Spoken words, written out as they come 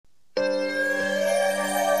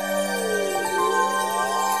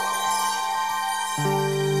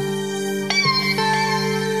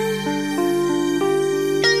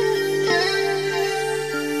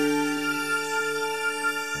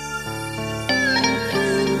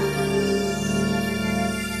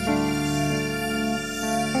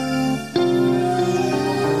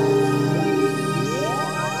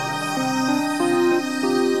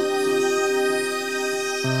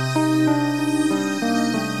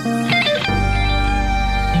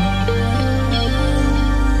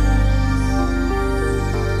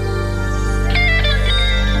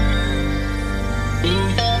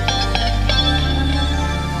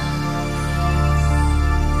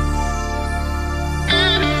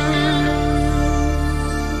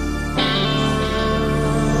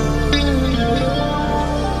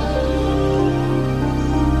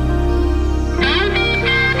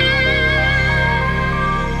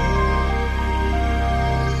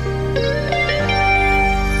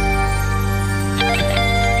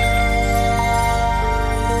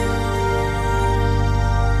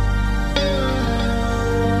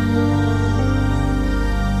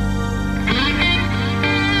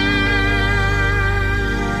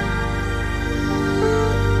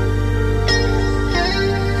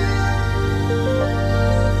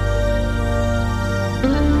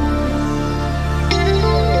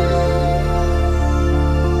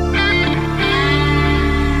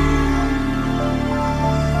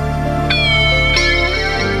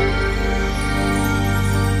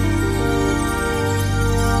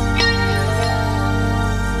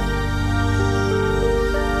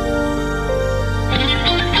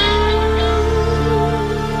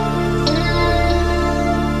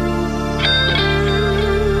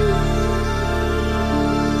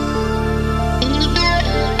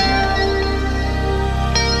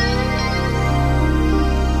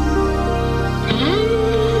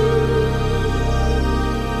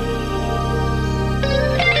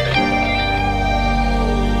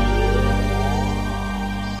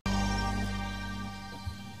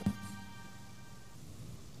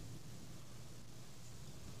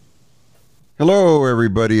Hello,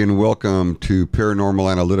 everybody, and welcome to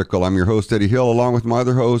Paranormal Analytical. I'm your host, Eddie Hill, along with my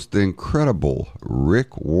other host, the incredible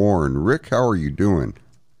Rick Warren. Rick, how are you doing?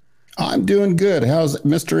 I'm doing good. How's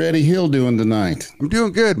Mr. Eddie Hill doing tonight? I'm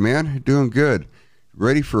doing good, man. Doing good.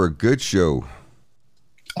 Ready for a good show.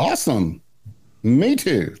 Awesome. Me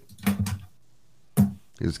too.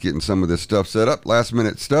 Just getting some of this stuff set up, last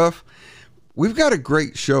minute stuff. We've got a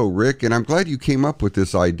great show, Rick, and I'm glad you came up with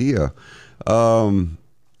this idea.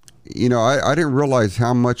 I didn't realize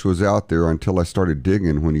how much was out there until I started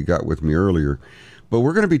digging when you got with me earlier. But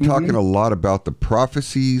we're going to be talking a lot about the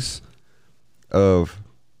prophecies of,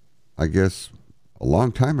 I guess, a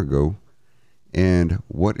long time ago and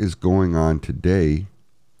what is going on today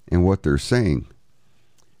and what they're saying.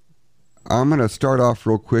 I'm going to start off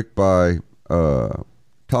real quick by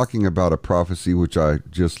talking about a prophecy which I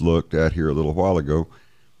just looked at here a little while ago.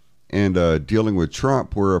 And dealing with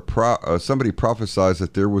Trump, where somebody prophesied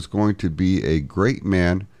that there was going to be a great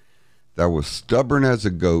man that was stubborn as a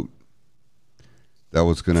goat, that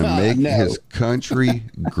was going to make his country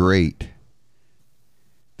great.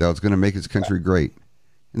 That was going to make his country great.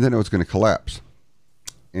 And then it was going to collapse.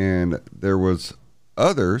 And there was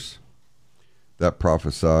others that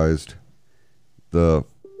prophesied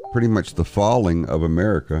pretty much the falling of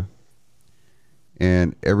America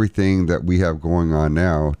and everything that we have going on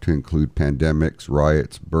now, to include pandemics,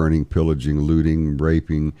 riots, burning, pillaging, looting,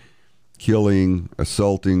 raping, killing,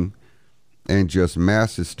 assaulting, and just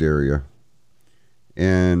mass hysteria.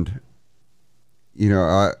 And,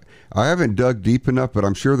 I haven't dug deep enough, but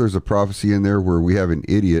I'm sure there's a prophecy in there where we have an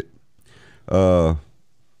idiot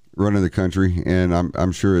running the country, and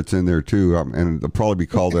I'm sure it's in there too, and it'll probably be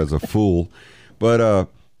called as a fool. But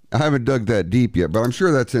I haven't dug that deep yet, but I'm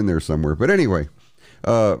sure that's in there somewhere. But anyway,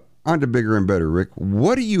 on to bigger and better, Rick.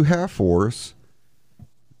 What do you have for us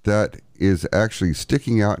that is actually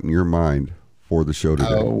sticking out in your mind for the show today?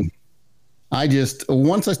 Oh,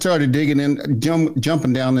 once I started digging in,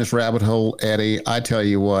 jumping down this rabbit hole, Eddie, I tell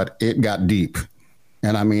you what, it got deep.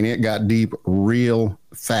 And I mean, it got deep real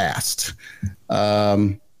fast.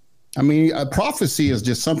 A prophecy is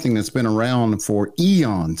just something that's been around for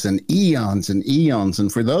eons and eons and eons.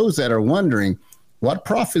 And for those that are wondering what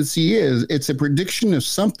prophecy is, it's a prediction of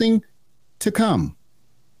something to come.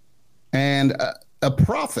 And a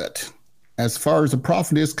prophet, as far as a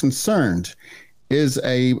prophet is concerned, is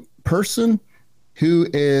a person who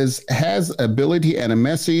has ability and a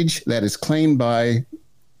message that is claimed by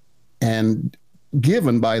and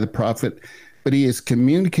given by the prophet, but he is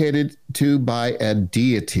communicated to by a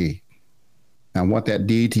deity. And what that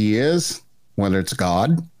deity is, whether it's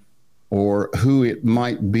God or who it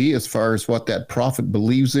might be as far as what that prophet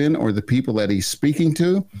believes in or the people that he's speaking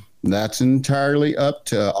to, that's entirely up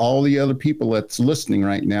to all the other people that's listening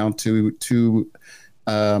right now to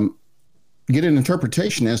get an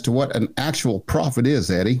interpretation as to what an actual prophet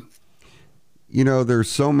is, Eddie.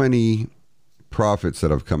 There's so many prophets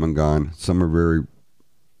that have come and gone. Some are very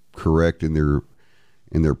correct in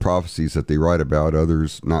their prophecies that they write about,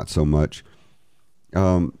 others not so much.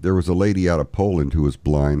 There was a lady out of Poland who was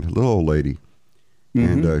blind, a little old lady,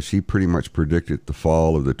 and she pretty much predicted the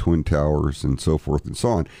fall of the Twin Towers and so forth and so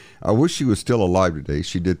on. I wish she was still alive today.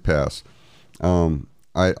 She did pass.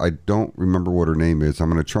 I don't remember what her name is. I'm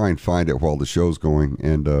going to try and find it while the show's going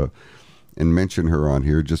and mention her on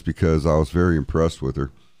here, just because I was very impressed with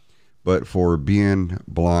her. But for being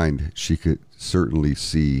blind, she could certainly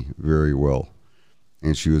see very well,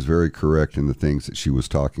 and she was very correct in the things that she was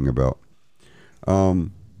talking about.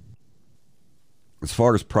 As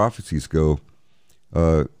far as prophecies go,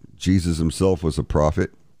 Jesus himself was a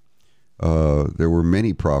prophet. There were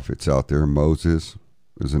many prophets out there. Moses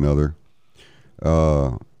is another,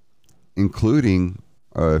 including,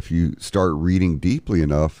 if you start reading deeply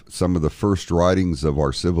enough, some of the first writings of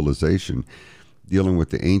our civilization dealing with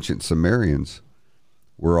the ancient Sumerians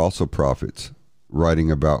were also prophets, writing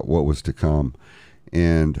about what was to come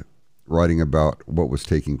and writing about what was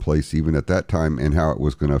taking place even at that time and how it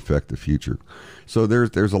was going to affect the future. So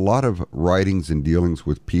there's a lot of writings and dealings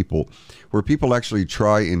with people where people actually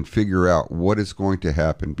try and figure out what is going to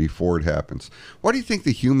happen before it happens. Why do you think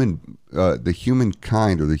the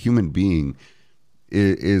humankind or the human being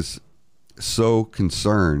is so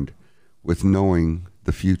concerned with knowing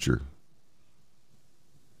the future?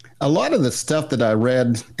 A lot of the stuff that I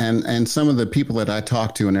read and some of the people that I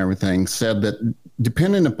talked to and everything said that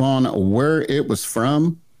depending upon where it was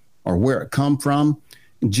from or where it come from,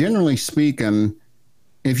 generally speaking,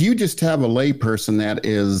 if you just have a layperson that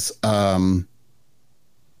is out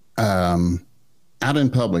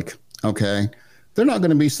in public, okay, they're not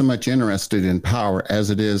going to be so much interested in power as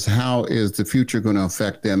it is how is the future going to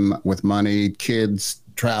affect them with money, kids,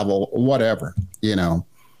 travel, whatever, you know.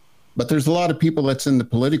 But there's a lot of people that's in the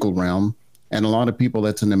political realm and a lot of people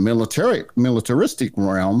that's in the militaristic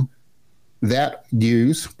realm that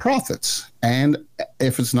use prophets. And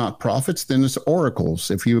if it's not prophets, then it's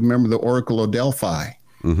oracles. If you remember the Oracle of Delphi,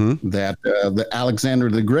 that the Alexander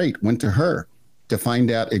the Great went to her to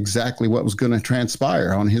find out exactly what was going to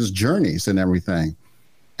transpire on his journeys and everything.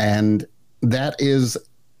 And that is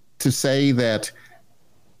to say that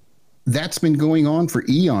that's been going on for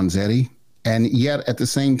eons, Eddie. And yet at the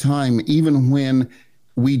same time, even when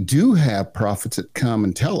we do have prophets that come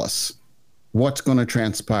and tell us what's going to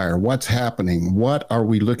transpire, what's happening, what are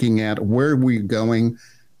we looking at, where are we going,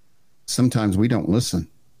 sometimes we don't listen.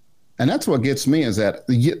 And that's what gets me is that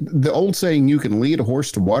the old saying, you can lead a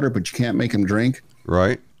horse to water, but you can't make him drink.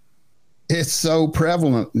 Right. It's so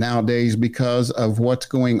prevalent nowadays because of what's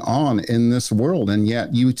going on in this world. And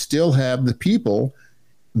yet you still have the people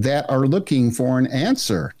that are looking for an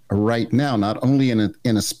answer right now, not only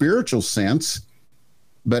in a spiritual sense,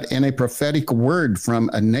 but in a prophetic word from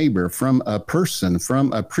a neighbor, from a person,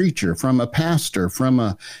 from a preacher, from a pastor,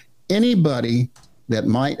 from anybody that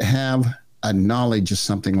might have a knowledge of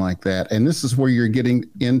something like that. And this is where you're getting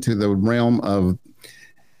into the realm of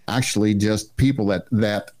actually just people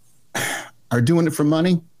that are doing it for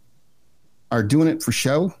money, are doing it for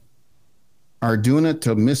show, are doing it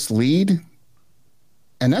to mislead.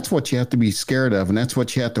 And that's what you have to be scared of. And that's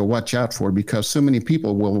what you have to watch out for, because so many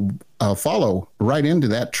people will follow right into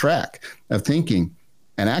that track of thinking.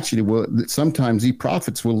 And actually, sometimes these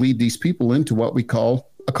prophets will lead these people into what we call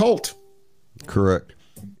a cult. Correct.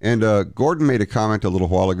 And Gordon made a comment a little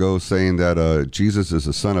while ago saying that Jesus is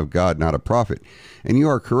a son of God, not a prophet. And you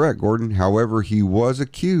are correct, Gordon. However, he was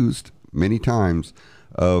accused many times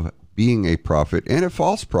of being a prophet, and a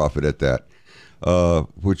false prophet at that,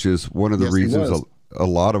 which is one of the reasons a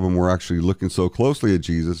lot of them were actually looking so closely at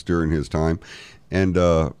Jesus during his time. And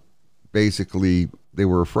basically, they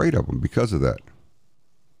were afraid of him because of that.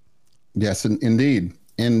 Yes, indeed.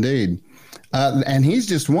 Indeed. And he's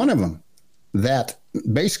just one of them that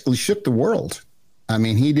basically shook the world. I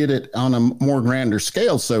mean, he did it on a more grander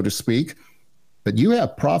scale, so to speak. But you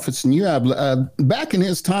have prophets, and you have, back in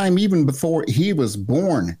his time, even before he was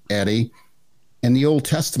born, Eddie, in the Old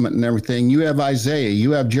Testament and everything, you have Isaiah,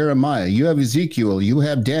 you have Jeremiah, you have Ezekiel, you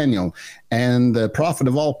have Daniel, and the prophet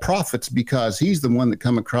of all prophets, because he's the one that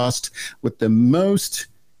come across with the most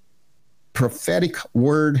prophetic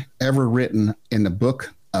word ever written in the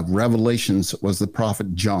book of Revelations was the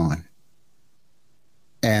prophet John.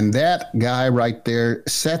 And that guy right there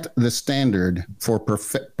set the standard for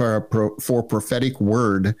prophetic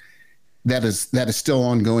word that is still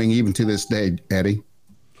ongoing even to this day, Eddie.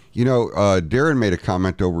 You know, Darren made a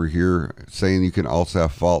comment over here saying you can also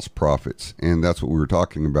have false prophets, and that's what we were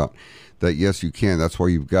talking about. That yes, you can. That's why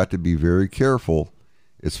you've got to be very careful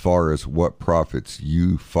as far as what prophets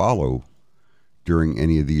you follow during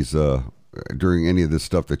any of these, during any of this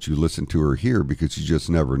stuff that you listen to or hear, because you just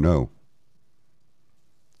never know.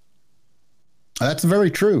 That's very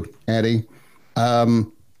true, Eddie.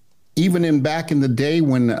 Even back in the day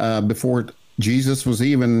when before Jesus was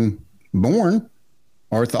even born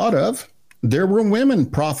or thought of, there were women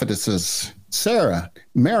prophetesses: Sarah,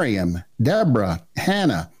 Miriam, Deborah,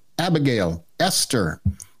 Hannah, Abigail, Esther.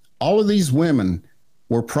 All of these women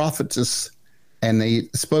were prophetess, and they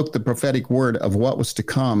spoke the prophetic word of what was to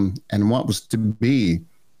come and what was to be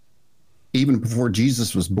even before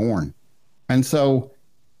Jesus was born. And so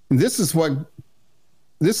this is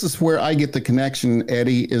where I get the connection,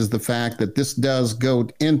 Eddie, is the fact that this does go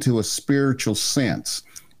into a spiritual sense.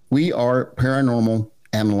 We are paranormal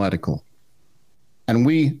analytical, and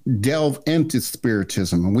we delve into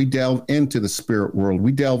spiritism, and we delve into the spirit world.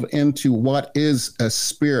 We delve into what is a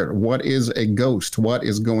spirit, what is a ghost, what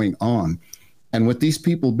is going on. And with these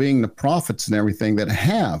people being the prophets and everything that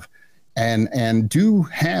have and do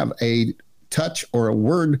have a touch or a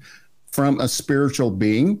word from a spiritual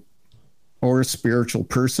being or a spiritual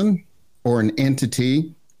person or an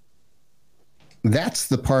entity, that's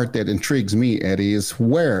the part that intrigues me, Eddie, is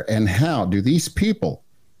where and how do these people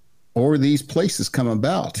or these places come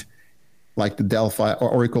about, like the Delphi or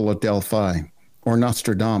Oracle of Delphi or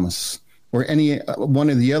Nostradamus or any one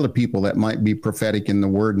of the other people that might be prophetic in the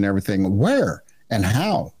word and everything. Where and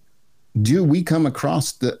how do we come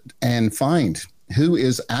across and find who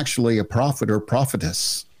is actually a prophet or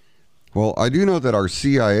prophetess? Well, I do know that our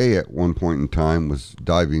CIA at one point in time was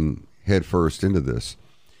diving headfirst into this.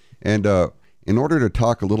 And in order to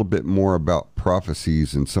talk a little bit more about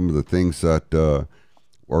prophecies and some of the things that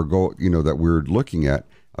or go, that we're looking at.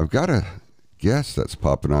 I've got a guest that's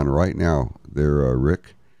popping on right now there,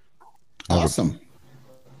 Rick. Awesome.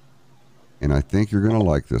 And I think you're going to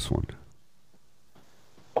like this one.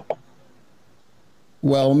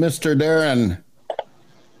 Well, Mr. Darren.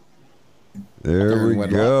 There we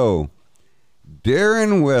go.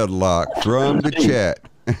 Darren Wedlock from the chat.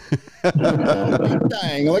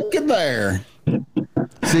 Dang, look at there.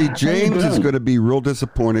 See, James is going to be real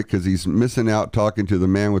disappointed because he's missing out talking to the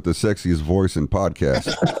man with the sexiest voice in podcast.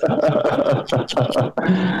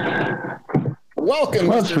 Welcome.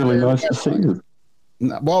 Well, that's really nice to see you.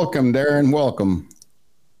 Welcome, Darren. Welcome.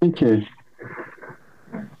 Thank you.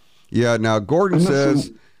 Yeah. Now, Gordon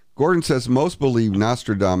says most believe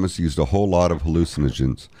Nostradamus used a whole lot of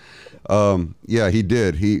hallucinogens. Yeah, he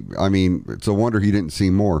did. It's a wonder he didn't see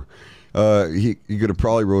more. He could have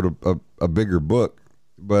probably wrote a bigger book,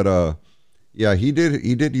 but yeah, he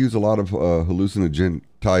did use a lot of hallucinogen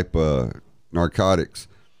type narcotics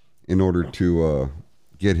in order to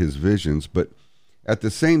get his visions. But at the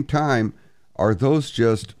same time, are those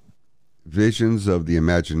just visions of the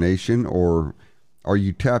imagination, or are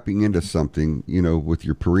you tapping into something, with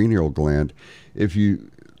your pineal gland? If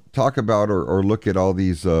you talk about or look at all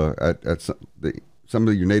these at some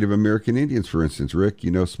of your Native American Indians, for instance, Rick,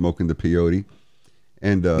 smoking the peyote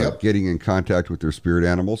and getting in contact with their spirit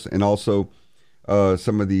animals, and also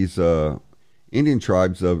some of these Indian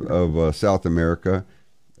tribes of South America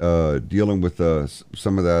dealing with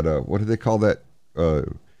some of that. What do they call that?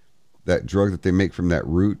 That drug that they make from that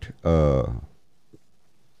root?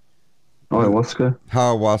 Ayahuasca.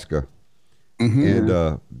 Ayahuasca. Mm-hmm. And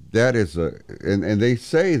that is and they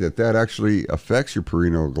say that actually affects your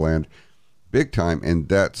pineal gland big time, and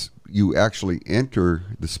that's you actually enter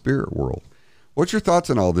the spirit world. What's your thoughts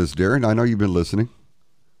on all this, Darren? I know you've been listening.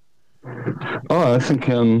 I think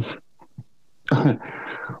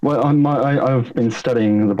well, I've been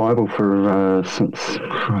studying the Bible for since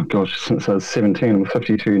I was 17. I'm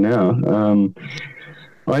 52 now.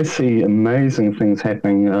 I see amazing things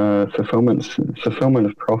happening, fulfillment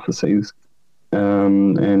of prophecies,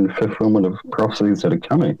 and fulfillment of prophecies that are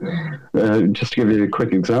coming. Just to give you a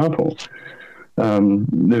quick example,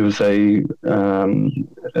 there was a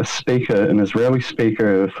speaker, an Israeli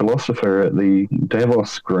speaker, a philosopher at the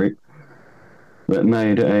Davos group, that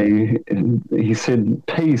he said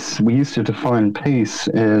peace, we used to define peace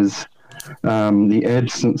as the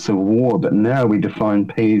absence of war, but now we define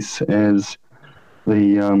peace as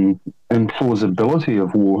the implausibility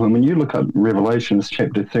of war. I mean, you look up Revelations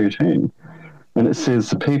chapter 13, and it says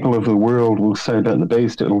the people of the world will say about the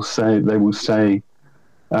beast, they will say,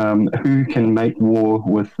 who can make war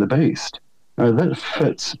with the beast? That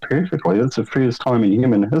fits perfectly. That's the first time in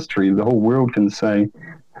human history the whole world can say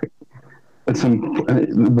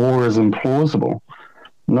war is implausible.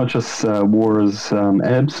 Not just war is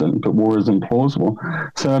absent, but war is implausible.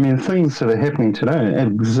 So, I mean, things that are happening today are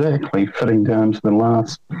exactly fitting down to the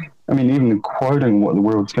last. I mean, even quoting what the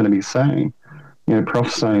world's going to be saying,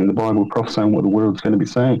 prophesying, the Bible prophesying what the world's going to be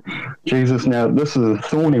saying. Jesus, now, this is a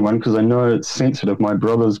thorny one because I know it's sensitive. My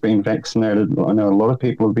brother's been vaccinated. I know a lot of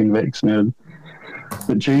people have been vaccinated.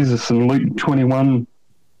 But Jesus in Luke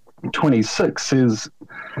 21:26 says,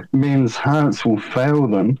 men's hearts will fail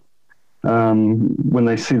them when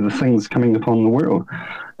they see the things coming upon the world.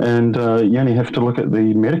 And you only have to look at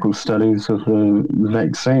the medical studies of the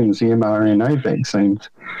vaccines, the mRNA vaccines,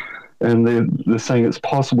 and they're saying it's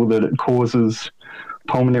possible that it causes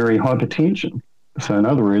pulmonary hypertension. So in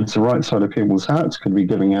other words, the right side of people's hearts could be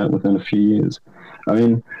giving out within a few years. I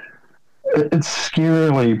mean, it's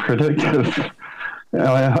scarily predictive.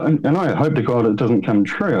 And I hope to God it doesn't come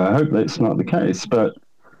true. I hope that's not the case. But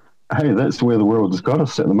hey, that's where the world has got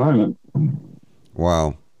us at the moment.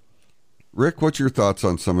 Wow. Rick, what's your thoughts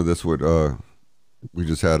on some of this, what we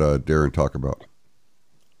just had Darren talk about?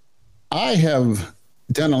 I have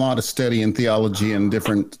done a lot of study in theology and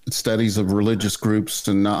different studies of religious groups,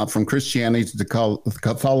 and from Christianity to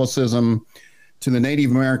Catholicism to the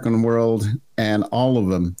Native American world, and all of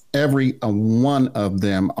them, every one of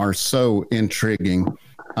them are so intriguing.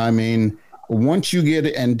 I mean, once you get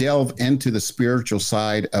and delve into the spiritual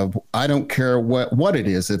side of, I don't care what it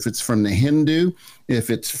is, if it's from the Hindu, if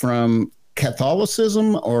it's from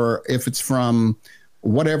Catholicism, or if it's from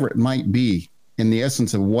whatever it might be, in the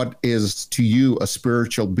essence of what is to you a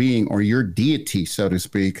spiritual being or your deity, so to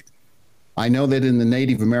speak. I know that in the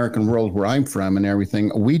Native American world where I'm from and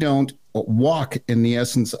everything, we don't walk in the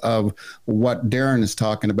essence of what Darren is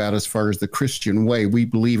talking about as far as the Christian way. We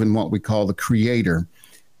believe in what we call the Creator.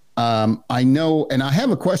 I know, and I have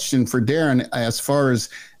a question for Darren as far as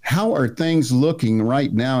how are things looking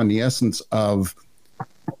right now in the essence of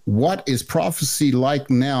what is prophecy like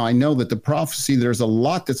now? I know that the prophecy, there's a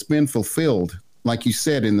lot that's been fulfilled, like you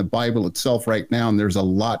said, in the Bible itself right now, and there's a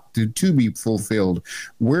lot to be fulfilled.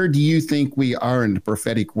 Where do you think we are in the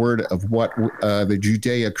prophetic word of what the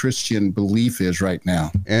Judeo-Christian belief is right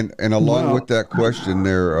now? And along with that question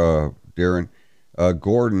there, Darren,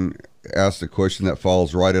 Gordon asked a question that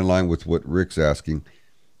falls right in line with what Rick's asking.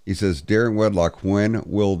 He says, Darren Wedlock, when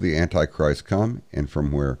will the Antichrist come and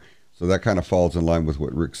from where? So that kind of falls in line with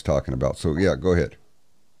what Rick's talking about. So, yeah, go ahead.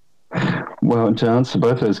 Well, to answer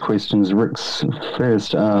both those questions, Rick's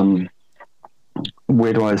first,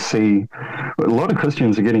 where do I see? A lot of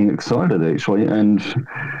Christians are getting excited, actually, and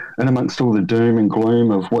amongst all the doom and gloom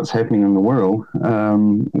of what's happening in the world,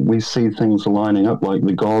 we see things lining up like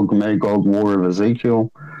the Gog-Magog War of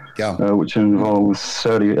Ezekiel, which involves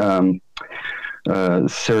Syria,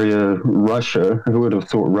 Russia. Who would have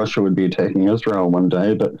thought Russia would be attacking Israel one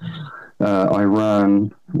day? But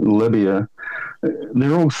Iran, Libya,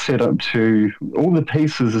 they're all set up to, all the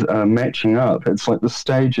pieces are matching up. It's like the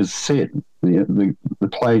stage is set. The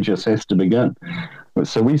play just has to begin.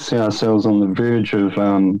 So we see ourselves on the verge of,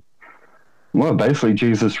 basically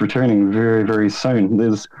Jesus returning very, very soon.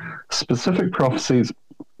 There's specific prophecies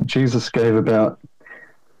Jesus gave about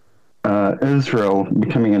Israel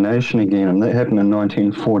becoming a nation again, and that happened in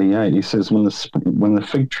 1948. He says when the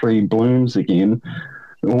fig tree blooms again,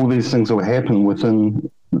 all these things will happen within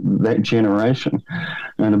that generation.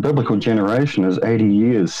 And a biblical generation is 80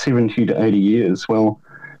 years, 70 to 80 years. Well,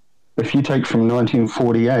 if you take from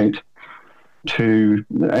 1948 to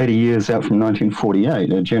 80 years out from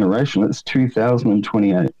 1948, a generation, that's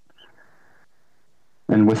 2028.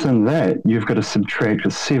 And within that, you've got to subtract a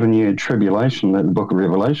 7-year tribulation that the book of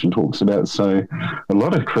Revelation talks about. So a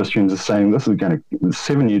lot of Christians are saying the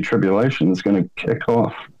 7-year tribulation is going to kick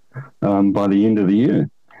off by the end of the year.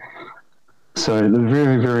 So the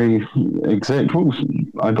very, very exact,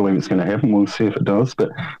 I believe it's going to happen. We'll see if it does. But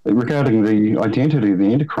regarding the identity of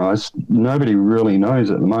the Antichrist, nobody really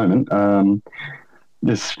knows at the moment.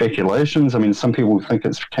 There's speculations. I mean, some people think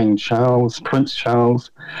it's King Charles, Prince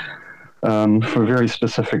Charles, for very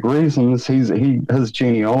specific reasons. His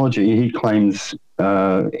genealogy, he claims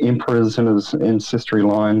emperors in his ancestry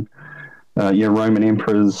line, Roman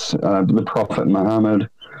emperors, the Prophet Muhammad,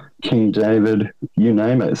 King David, you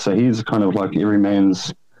name it. So he's kind of like every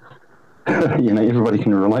man's, everybody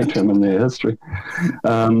can relate to him in their history.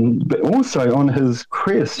 But also on his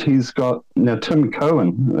crest, he's got, now Tim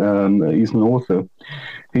Cohen, he's an author.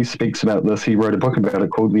 He speaks about this. He wrote a book about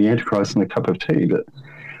it called The Antichrist and the Cup of Tea. But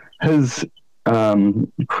his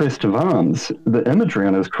crest of arms, the imagery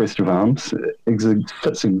on his crest of arms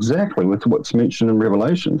fits exactly with what's mentioned in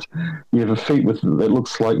Revelations. You have a feet that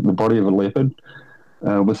looks like the body of a leopard,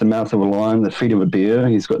 with the mouth of a lion, the feet of a bear.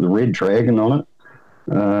 He's got the red dragon on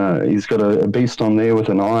it. He's got a beast on there with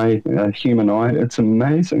an eye, a human eye. It's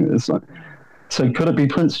amazing. It's like, so could it be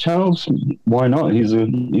Prince Charles? Why not?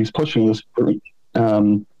 He's pushing this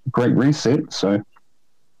great reset. So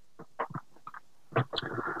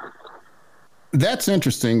that's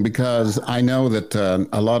interesting, because I know that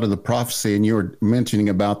a lot of the prophecy, and you were mentioning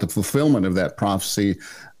about the fulfillment of that prophecy.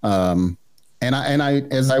 And I,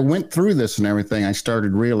 as I went through this and everything, I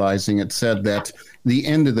started realizing it said that the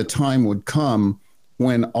end of the time would come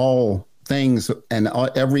when all things and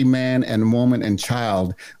every man and woman and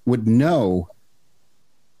child would know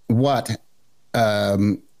what,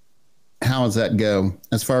 how does that go?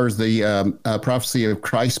 As far as the prophecy of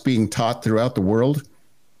Christ being taught throughout the world,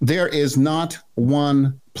 there is not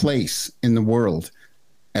one place in the world,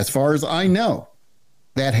 as far as I know,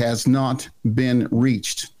 that has not been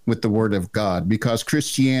reached with the word of God, because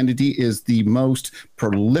Christianity is the most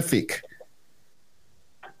prolific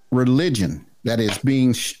religion that is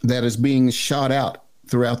being shot out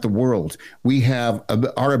throughout the world. We have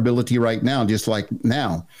our ability right now, just like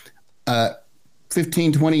now,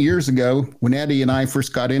 15, 20 years ago, when Eddie and I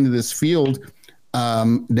first got into this field,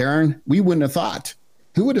 Darren, we wouldn't have thought.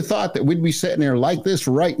 Who would have thought that we'd be sitting there like this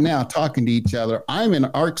right now talking to each other? I'm in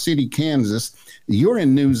Ark City, Kansas. You're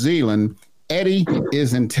in New Zealand. Eddie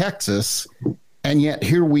is in Texas. And yet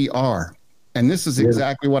here we are. And this is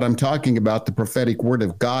exactly what I'm talking about, the prophetic word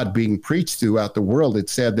of God being preached throughout the world. It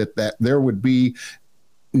said that there would be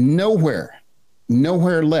nowhere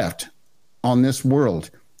left on this world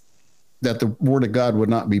that the word of God would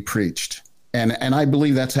not be preached. And I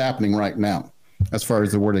believe that's happening right now, as far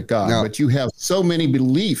as the word of God. Now, but you have so many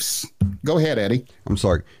beliefs. Go ahead, Eddie. I'm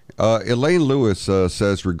sorry. Elaine Lewis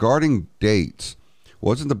says, regarding dates,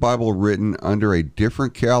 wasn't the Bible written under a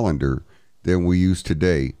different calendar than we use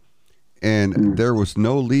today? And there was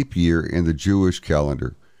no leap year in the Jewish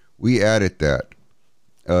calendar. We added that.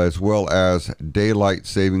 as well as daylight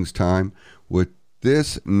savings time. Would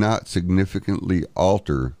this not significantly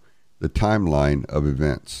alter the timeline of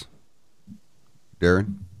events?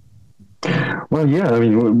 Darren? Well, yeah, I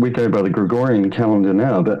mean, we go by the Gregorian calendar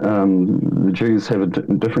now, but the Jews have a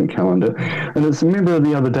different calendar. And it's, remember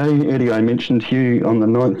the other day, Eddie, I mentioned to you on the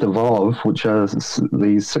 9th of Av, which is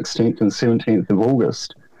the 16th and 17th of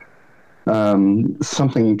August,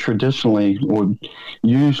 something traditionally or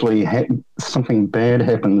usually something bad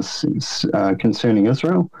happens concerning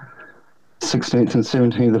Israel. 16th and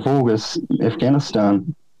 17th of August,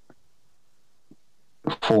 Afghanistan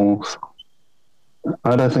falls.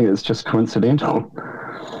 I don't think it's just coincidental.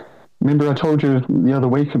 Remember I told you the other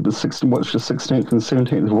week it was watch the 16th and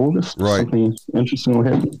 17th of August? Right. Something interesting will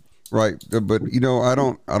happen. Right. But, I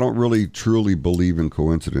don't really truly believe in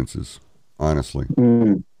coincidences, honestly.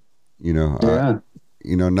 Yeah.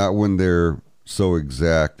 Not when they're so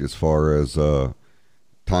exact as far as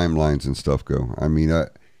timelines and stuff go. I mean,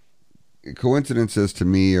 coincidences to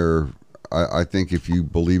me are, I think if you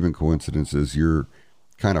believe in coincidences, you're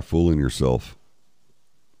kind of fooling yourself.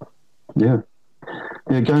 Yeah.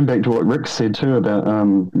 Yeah, going back to what Rick said too about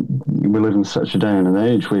we live in such a day and an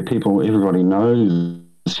age where everybody knows,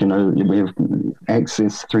 we have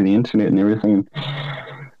access through the internet and everything.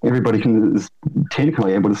 Everybody is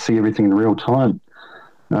technically able to see everything in real time.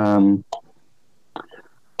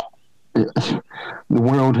 The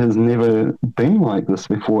world has never been like this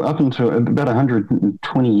before. Up until about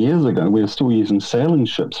 120 years ago, we were still using sailing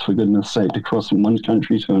ships, for goodness sake, to cross from one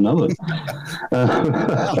country to another.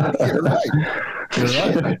 You're right. You're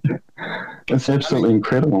right. It's absolutely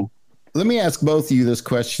incredible. Let me ask both of you this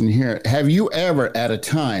question here. Have you ever, at a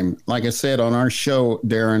time, like I said on our show,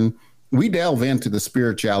 Darren, we delve into the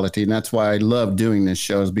spirituality, and that's why I love doing this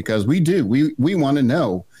show, is because we want to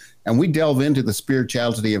know. And we delve into the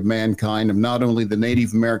spirituality of mankind, of not only the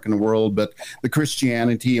Native American world, but the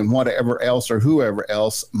Christianity and whatever else or whoever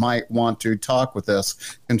else might want to talk with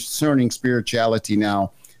us concerning spirituality.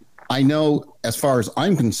 Now, I know as far as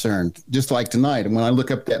I'm concerned, just like tonight, and when I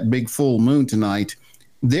look up that big full moon tonight,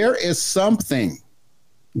 there is something,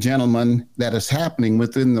 gentlemen, that is happening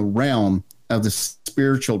within the realm of the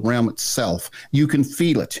spiritual realm itself. You can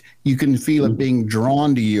feel it. You can feel it being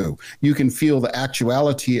drawn to you. You can feel the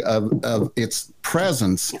actuality of its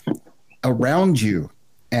presence around you,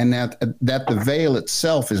 and that the veil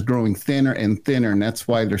itself is growing thinner and thinner, and that's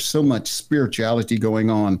why there's so much spirituality going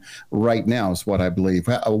on right now, is what I believe.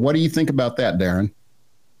 What do you think about that, Darren?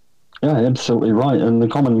 Yeah, absolutely right. And the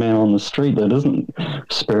common man on the street that isn't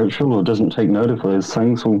spiritual or doesn't take note of those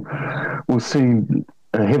things will see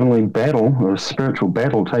a heavenly battle or a spiritual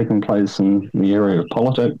battle taking place in the area of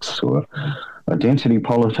politics or identity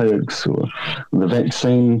politics or the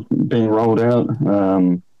vaccine being rolled out.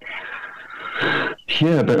 But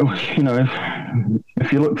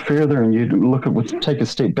if you look further and you take a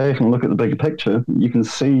step back and look at the bigger picture, you can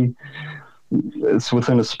see it's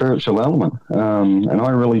within a spiritual element. And I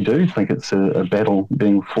really do think it's a battle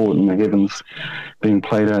being fought in the heavens, being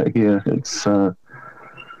played out here. It's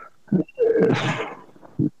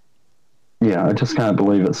I just can't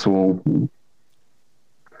believe it's all.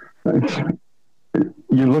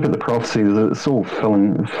 You look at the prophecies; it's all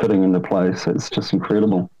fitting into place. It's just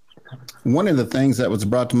incredible. One of the things that was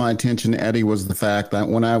brought to my attention, Eddie, was the fact that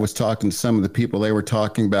when I was talking to some of the people, they were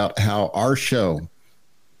talking about how our show,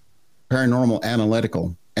 Paranormal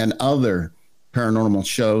Analytical, and other paranormal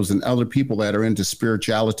shows and other people that are into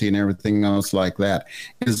spirituality and everything else like that,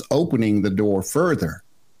 is opening the door further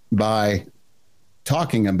by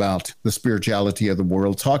talking about the spirituality of the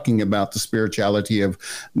world, talking about the spirituality of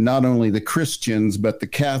not only the Christians, but the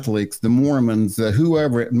Catholics, the Mormons,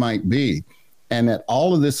 whoever it might be. And that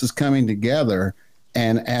all of this is coming together.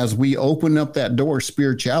 And as we open up that door,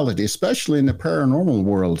 spirituality, especially in the paranormal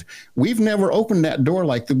world, we've never opened that door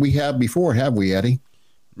like that we have before, have we, Eddie?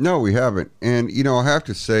 No, we haven't. And, I have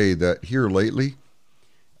to say that here lately,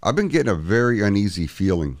 I've been getting a very uneasy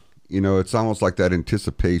feeling. It's almost like that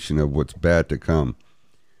anticipation of what's bad to come.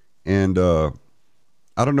 And I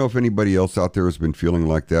don't know if anybody else out there has been feeling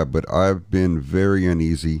like that, but I've been very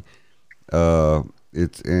uneasy. And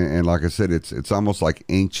like I said, it's almost like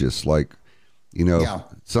anxious, like,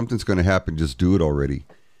 something's going to happen, just do it already,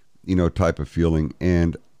 type of feeling.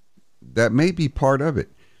 And that may be part of it.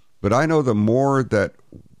 But I know the more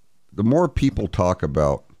people talk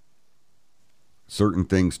about certain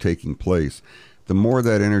things taking place, the more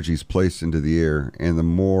that energy is placed into the air, and the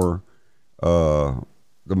more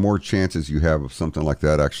chances you have of something like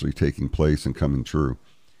that actually taking place and coming true.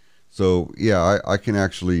 So yeah, I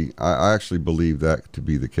actually believe that to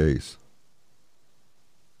be the case.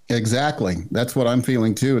 Exactly. That's what I'm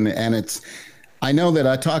feeling too. And it's, I know that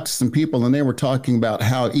I talked to some people and they were talking about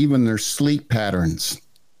how even their sleep patterns,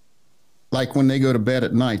 like when they go to bed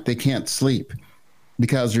at night, they can't sleep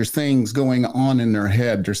because there's things going on in their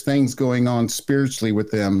head. There's things going on spiritually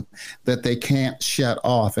with them that they can't shut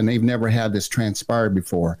off. And they've never had this transpire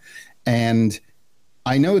before. And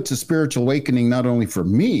I know it's a spiritual awakening, not only for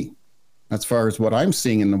me, as far as what I'm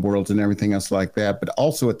seeing in the world and everything else like that, but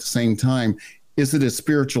also at the same time, is it a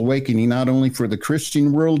spiritual awakening not only for the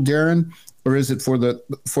Christian world, Darren, or is it for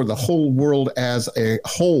the whole world as a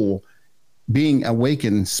whole being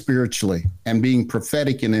awakened spiritually and being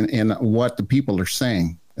prophetic in what the people are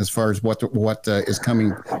saying as far as what is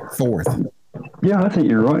coming forth? Yeah, I think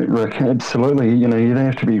you're right, Rick. Absolutely. You know, you don't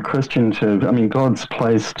have to be a Christian to. I mean, God's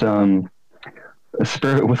placed a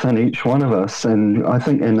spirit within each one of us, and I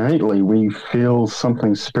think innately we feel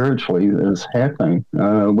something spiritually is happening.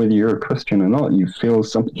 Whether you're a Christian or not, you feel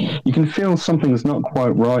something. You can feel something's not quite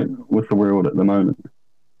right with the world at the moment.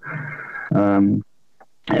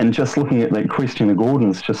 And just looking at that question of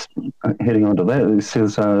Gordon's, just heading on to that, it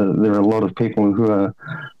says there are a lot of people who are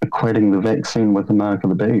equating the vaccine with the mark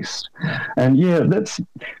of the beast. And yeah, that's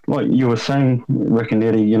like you were saying, Rick and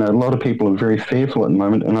Eddie, you know, a lot of people are very fearful at the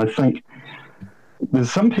moment. And I think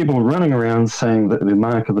there's some people running around saying that the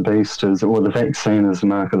mark of the beast is, or the vaccine is the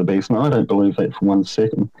mark of the beast. And I don't believe that for 1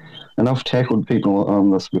 second. And I've tackled people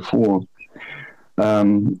on this before.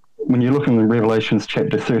 When you look in Revelations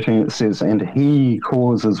chapter 13, it says, and he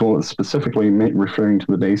causes all, specifically referring to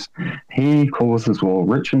the beast, he causes all,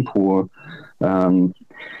 rich and poor,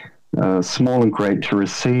 small and great, to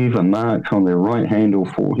receive a mark on their right hand or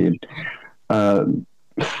forehead. I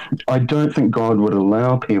don't think God would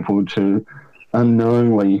allow people to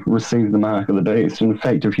unknowingly receive the mark of the beast. In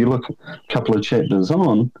fact, if you look a couple of chapters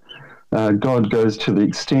on, God goes to the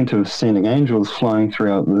extent of sending angels flying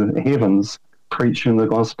throughout the heavens, preaching the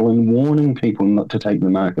gospel and warning people not to take the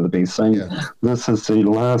mark of the beast, saying this is the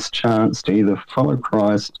last chance to either follow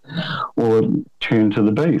Christ or turn to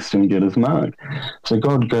the beast and get his mark. So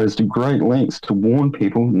God goes to great lengths to warn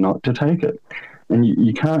people not to take it. And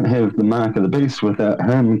you can't have the mark of the beast without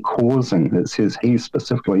him causing. It says, he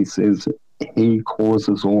specifically says, he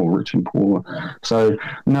causes all, rich and poor. So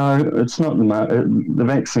no, it's not the mark. The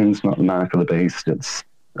vaccine's not the mark of the beast.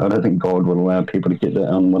 I don't think God would allow people to get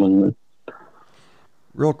that unwillingly.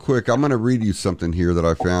 Real quick, I'm going to read you something here that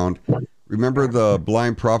I found. Remember the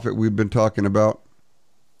blind prophet we've been talking about?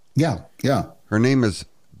 Yeah. Her name is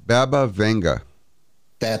Baba Vanga.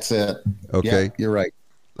 That's it. Okay. Yeah, you're right.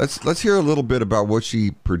 Let's hear a little bit about what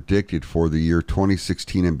she predicted for the year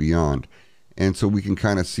 2016 and beyond, and so we can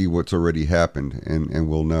kind of see what's already happened, and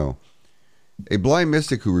we'll know. A blind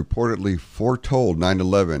mystic who reportedly foretold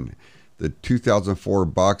 9/11, the 2004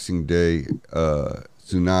 Boxing Day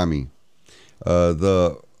tsunami,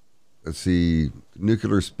 the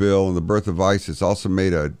nuclear spill, and the birth of ISIS, also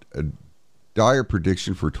made a dire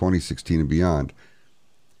prediction for 2016 and beyond.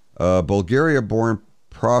 Bulgaria-born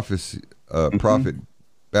prophet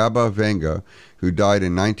Baba Vanga, who died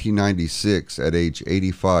in 1996 at age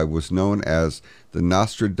 85, was known as the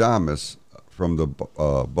Nostradamus from the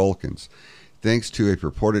Balkans, thanks to a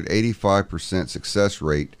purported 85% success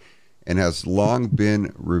rate, and has long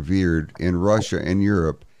been revered in Russia and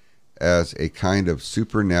Europe as a kind of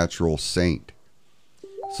supernatural saint.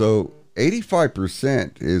 So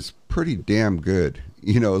 85% is pretty damn good,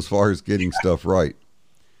 as far as getting stuff right.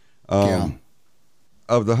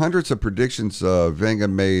 Of the hundreds of predictions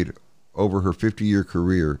Vanga made over her 50-year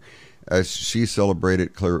career, as she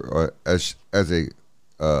celebrated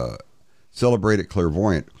celebrated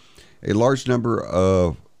clairvoyant, a large number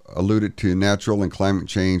of alluded to natural and climate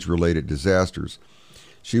change related disasters.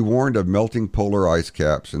 She warned of melting polar ice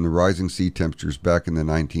caps and the rising sea temperatures back in the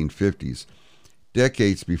 1950s,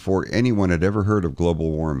 decades before anyone had ever heard of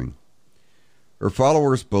global warming. Her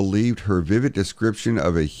followers believed her vivid description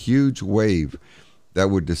of a huge wave that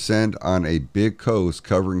would descend on a big coast,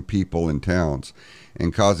 covering people and towns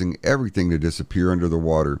and causing everything to disappear under the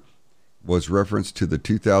water, was reference to the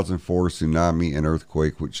 2004 tsunami and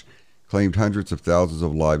earthquake, which claimed hundreds of thousands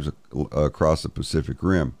of lives across the Pacific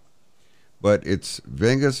Rim. But it's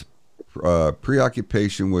Vanga's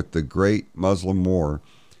preoccupation with the great Muslim war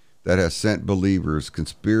that has sent believers,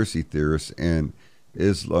 conspiracy theorists, and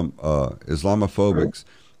Islamophobics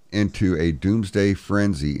into a doomsday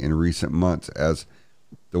frenzy in recent months as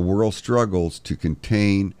the world struggles to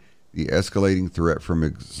contain the escalating threat from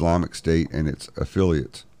Islamic State and its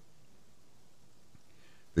affiliates.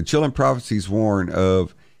 The chilling prophecies warn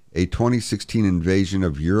of a 2016 invasion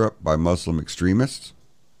of Europe by Muslim extremists,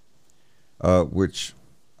 which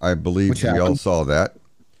I believe we all saw that.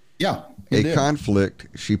 Yeah. A conflict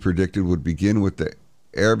she predicted would begin with the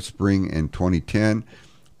Arab Spring in 2010,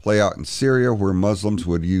 play out in Syria, where Muslims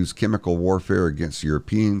would use chemical warfare against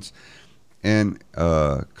Europeans, and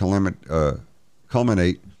culminate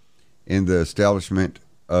in the establishment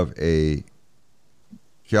of a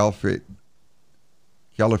caliphate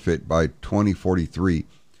by 2043,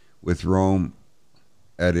 with Rome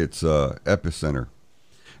at its epicenter.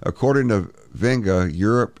 According to Venga,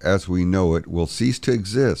 Europe as we know it will cease to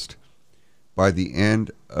exist by the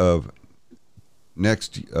end of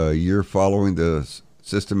next year, following the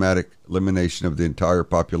systematic elimination of the entire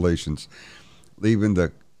populations, leaving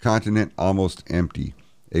the continent almost empty,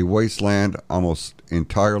 a wasteland almost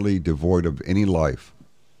entirely devoid of any life.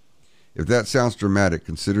 If that sounds dramatic,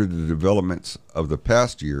 consider the developments of the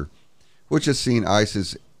past year, which has seen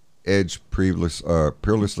ISIS edge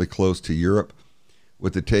perilously close to Europe,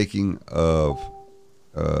 with the taking of,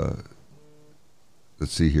 of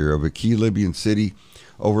a key Libyan city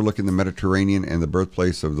overlooking the Mediterranean and the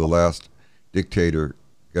birthplace of the last dictator,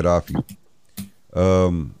 Gaddafi.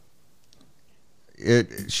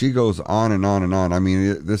 She goes on and on and on. I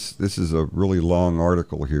mean, this is a really long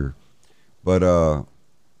article here, but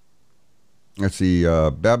let's see.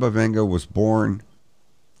 Baba Venga was born,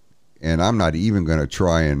 and I'm not even going to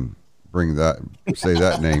try and say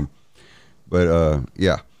that name. But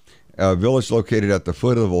a village located at the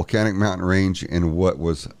foot of the volcanic mountain range in what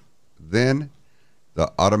was then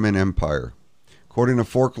the Ottoman Empire. According to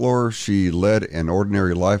folklore, she led an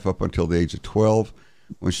ordinary life up until the age of 12,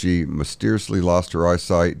 when she mysteriously lost her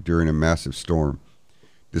eyesight during a massive storm,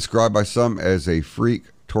 described by some as a freak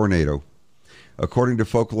tornado. According to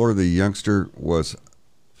folklore, the youngster was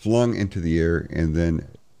flung into the air and then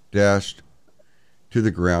dashed to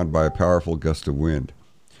the ground by a powerful gust of wind.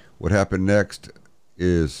 What happened next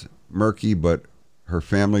is murky, but her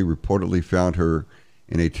family reportedly found her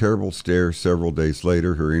in a terrible stare several days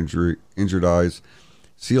later, her injured eyes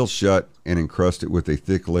sealed shut and encrusted with a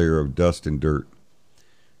thick layer of dust and dirt.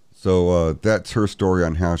 So that's her story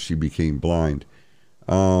on how she became blind.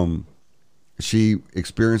 She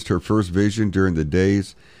experienced her first vision during the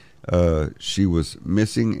days she was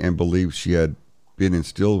missing, and believed she had been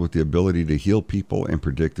instilled with the ability to heal people and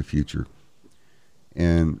predict the future.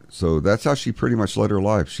 And so that's how she pretty much led her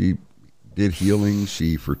life. She did healing.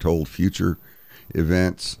 She foretold future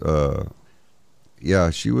events.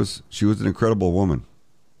 She was an incredible woman.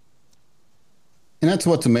 And that's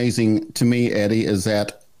what's amazing to me, Eddie, is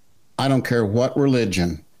that I don't care what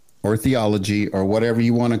religion or theology or whatever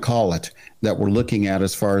you want to call it that we're looking at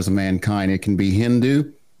as far as mankind. It can be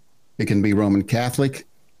Hindu, it can be Roman Catholic,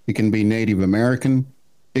 it can be Native American,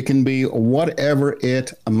 it can be whatever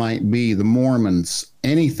it might be, the Mormons,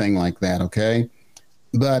 anything like that, okay?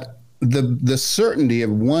 But the certainty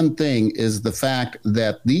of one thing is the fact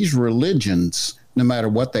that these religions, no matter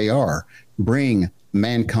what they are, bring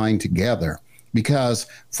mankind together. Because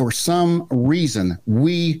for some reason,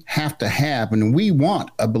 we have to have, and we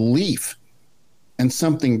want a belief in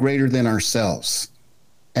something greater than ourselves.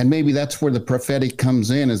 And maybe that's where the prophetic comes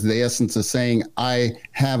in, is the essence of saying, I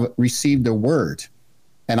have received a word.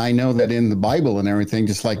 And I know that in the Bible and everything,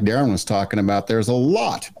 just like Darren was talking about, there's a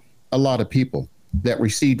lot of people that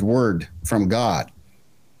received word from God.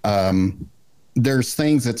 There's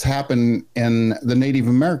things that's happened in the Native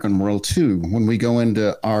American world too, when we go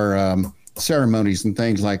into our ceremonies and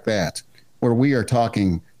things like that, where we are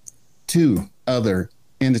talking to other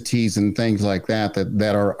entities and things like that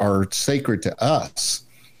are sacred to us.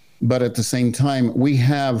 But at the same time, we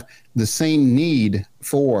have the same need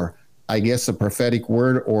for, I guess, a prophetic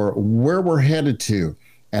word, or where we're headed to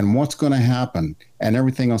and what's going to happen and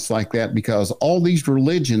everything else like that, because all these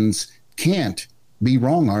religions can't be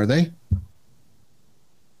wrong, are they?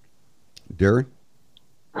 Darren?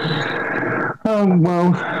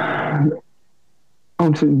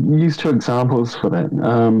 I'll use two examples for that,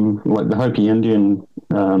 like the Hopi Indian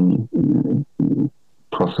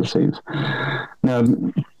prophecies. Now,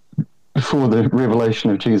 before the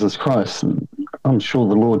revelation of Jesus Christ, I'm sure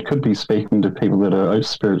the Lord could be speaking to people that are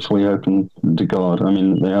spiritually open to God. I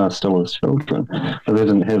mean, they are still His children, but they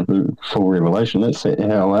didn't have the full revelation. That's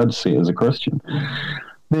how I'd see it as a Christian.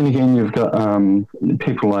 Then again, you've got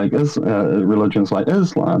people like religions like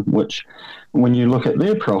Islam, which, when you look at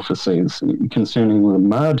their prophecies concerning the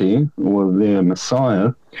Mahdi, or their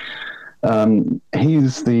Messiah,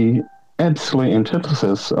 he's the absolute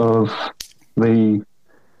antithesis of the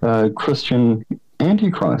Christian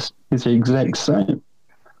Antichrist. He's the exact same.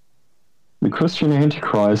 The Christian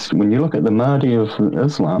Antichrist, when you look at the Mahdi of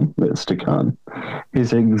Islam that's to come,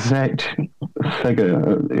 he's the exact figure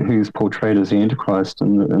who's portrayed as the Antichrist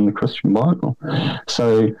in the Christian Bible.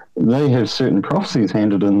 So they have certain prophecies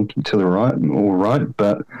handed in to the right, all right,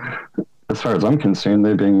 but as far as I'm concerned,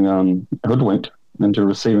 they're being hoodwinked into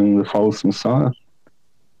receiving the false Messiah.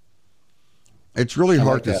 It's really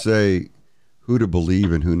hard to say who to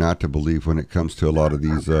believe and who not to believe when it comes to a lot of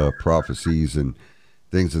these prophecies and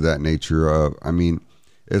things of that nature. I mean,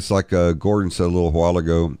 it's like Gordon said a little while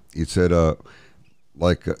ago. He said,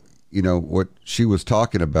 what she was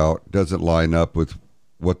talking about doesn't line up with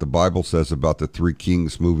what the Bible says about the three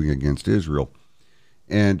kings moving against Israel.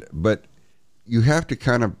 But you have to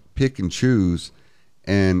kind of pick and choose,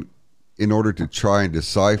 and in order to try and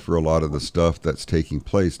decipher a lot of the stuff that's taking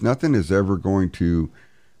place. Nothing is ever going to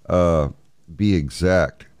be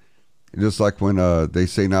exact. Just like when they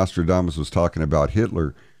say Nostradamus was talking about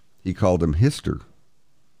Hitler, he called him Hister,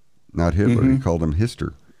 not Hitler. He called him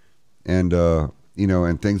Hister, and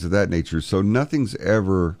and things of that nature. So nothing's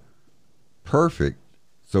ever perfect.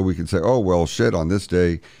 So we can say, oh well, shit, on this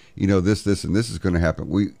day, this and this is going to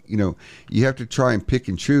happen. You have to try and pick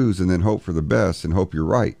and choose, and then hope for the best and hope you're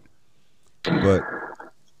right. But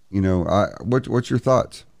what's your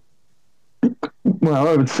thoughts? Well,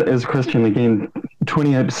 I would say, as a Christian, again,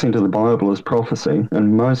 28% of the Bible is prophecy,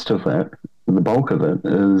 and most of that, the bulk of it,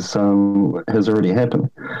 has already happened.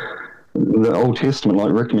 The Old Testament,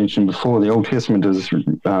 like Rick mentioned before, the Old Testament is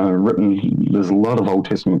written. There's a lot of Old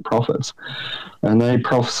Testament prophets, and they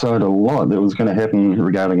prophesied a lot that was going to happen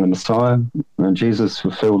regarding the Messiah. And Jesus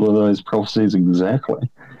fulfilled all those prophecies exactly.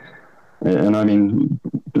 And I mean,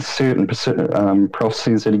 certain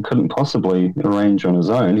prophecies that he couldn't possibly arrange on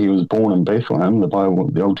his own. He was born in Bethlehem.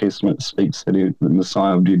 The Old Testament speaks that the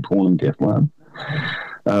Messiah would be born in Bethlehem.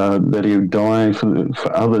 That he would die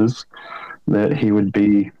for others. That he would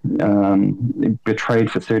be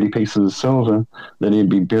betrayed for 30 pieces of silver. That he'd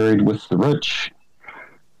be buried with the rich.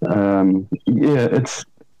 It's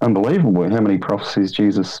unbelievable how many prophecies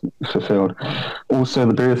Jesus fulfilled. Also,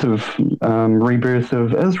 the rebirth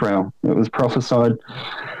of Israel. It was prophesied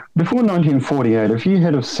before 1948. If you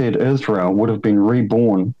had have said Israel would have been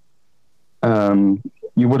reborn,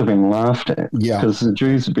 you would have been laughed at. Yeah. Because the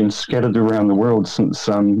Jews have been scattered around the world since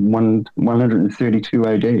 132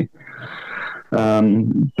 AD.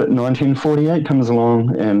 But 1948 comes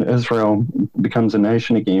along and Israel becomes a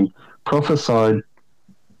nation again, prophesied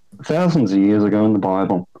thousands of years ago in the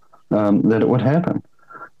Bible that it would happen.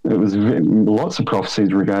 It was lots of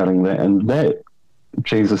prophecies regarding that, and that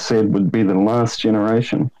Jesus said would be the last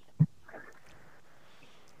generation.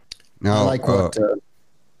 Now, I like what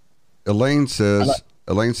Elaine says.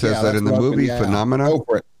 Elaine says that in the movie Phenomena.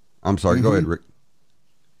 I'm sorry. Go ahead, Rick.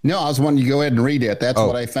 No, I was wanting you to go ahead and read it. That's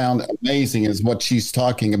what I found amazing is what she's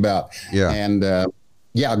talking about. Yeah. And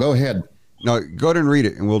go ahead. No, go ahead and read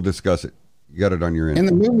it, and we'll discuss it. You got it on your end. In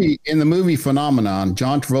the movie Phenomenon,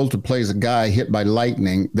 John Travolta plays a guy hit by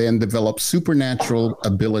lightning, then develops supernatural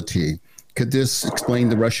ability. Could this explain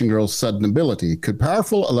the Russian girl's sudden ability? Could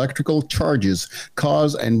powerful electrical charges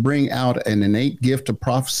cause and bring out an innate gift of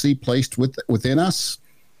prophecy placed within us?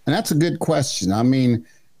 And that's a good question. I mean,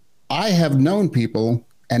 I have known people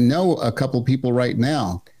and know a couple people right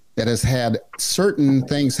now that has had certain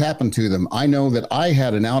things happen to them. I know that I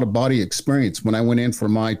had an out-of-body experience when I went in for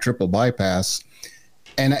my triple bypass,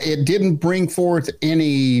 and it didn't bring forth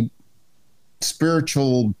any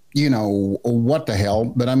spiritual, what the hell.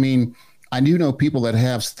 But I mean, I do know people that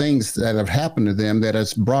have things that have happened to them that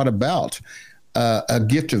has brought about a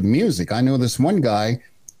gift of music. I know this one guy,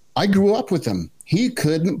 I grew up with him. He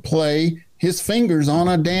couldn't play his fingers on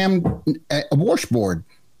a damn washboard.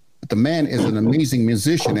 But the man is an amazing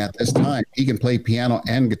musician at this time. He can play piano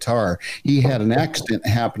and guitar. He had an accident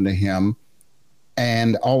happen to him,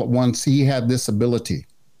 and all at once he had this ability,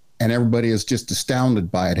 and everybody is just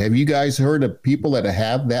astounded by it. Have you guys heard of people that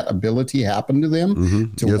have that ability happen to them?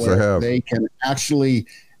 Mm-hmm. Yes, I have. They can actually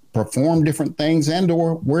perform different things,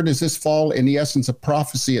 and/or where does this fall in the essence of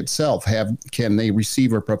prophecy itself? Can they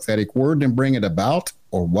receive a prophetic word and bring it about,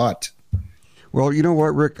 or what? Well, you know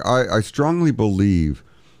what, Rick? I strongly believe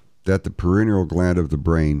that the perineal gland of the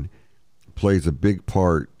brain plays a big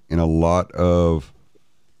part in a lot of,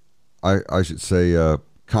 I should say,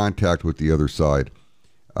 contact with the other side.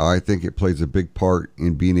 I think it plays a big part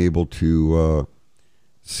in being able to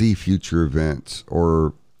see future events,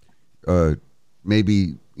 or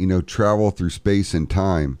maybe, travel through space and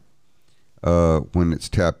time when it's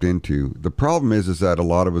tapped into. The problem is that a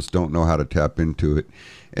lot of us don't know how to tap into it.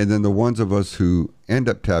 And then the ones of us who end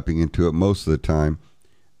up tapping into it most of the time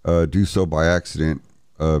do so by accident,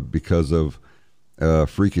 because of a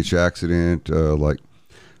freakish accident, like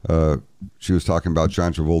She was talking about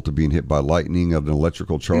John Travolta being hit by lightning of an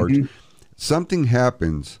electrical charge. Something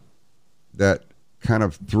happens that kind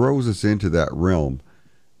of throws us into that realm,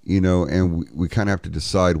 and we kind of have to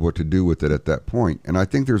decide what to do with it at that point. And I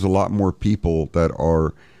think there's a lot more people that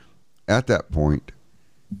are at that point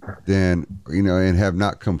than, and have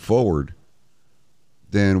not come forward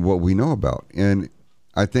than what we know about. And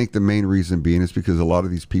I think the main reason being is because a lot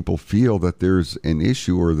of these people feel that there's an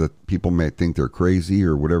issue, or that people may think they're crazy,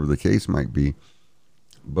 or whatever the case might be.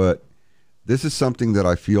 But this is something that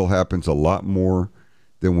I feel happens a lot more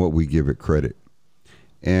than what we give it credit.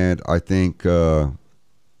 And I think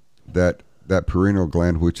that pineal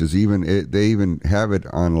gland, which is they even have it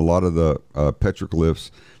on a lot of the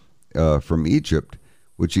petroglyphs from Egypt,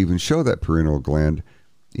 which even show that pineal gland,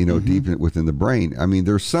 deep within the brain. I mean,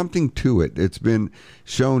 there's something to it. It's been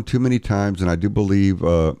shown too many times, and I do believe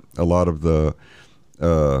a lot of the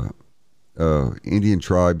Indian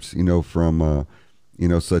tribes, from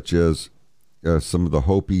such as some of the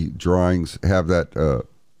Hopi drawings have that,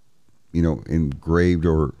 engraved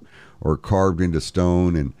or carved into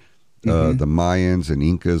stone, and the Mayans and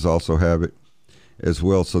Incas also have it as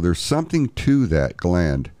well. So there's something to that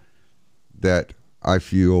gland that I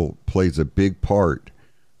feel plays a big part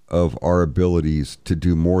of our abilities to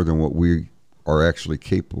do more than what we are actually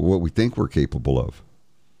capable, what we think we're capable of.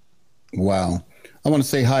 Wow. I want to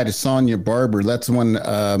say hi to Sonia Barber. That's one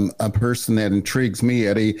a person that intrigues me,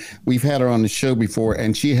 Eddie. We've had her on the show before,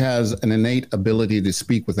 and she has an innate ability to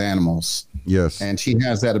speak with animals. Yes. And she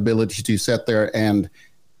has that ability to sit there and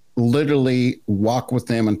literally walk with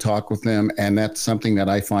them and talk with them. And that's something that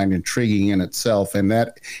I find intriguing in itself. And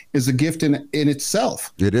that is a gift in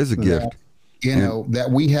itself. It is a gift. That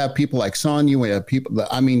we have people like Sonia, we have people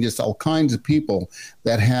just all kinds of people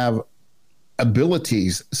that have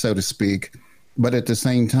abilities, so to speak. But at the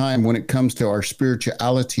same time, when it comes to our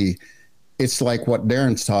spirituality, it's like what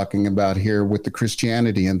Darren's talking about here with the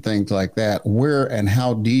Christianity and things like that. Where and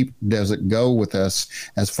how deep does it go with us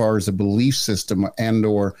as far as a belief system, and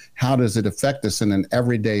or how does it affect us in an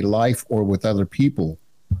everyday life or with other people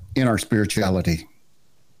in our spirituality?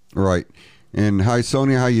 Right. And hi,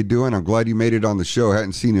 Sonia, how you doing? I'm glad you made it on the show. I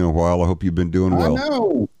hadn't seen you in a while. I hope you've been doing well. I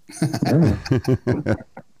know.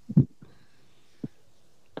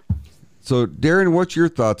 So, Darren, what's your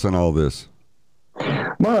thoughts on all this?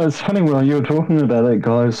 Well, it's funny while you were talking about it,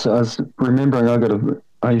 guys. I was remembering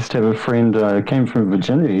I used to have a friend came from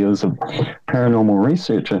Virginia. He was a paranormal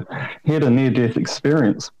researcher. He had a near-death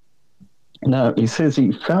experience. Now, he says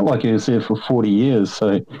he felt like he was there for 40 years, so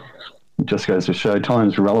it just goes to show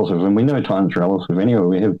time's relative, and we know time's relative anyway.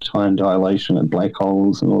 We have time dilation and black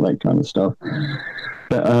holes and all that kind of stuff.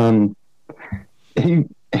 But he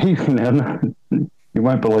you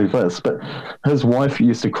won't believe this, but his wife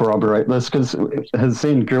used to corroborate this, because his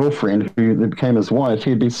then girlfriend, who became his wife,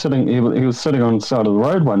 he was sitting on the side of the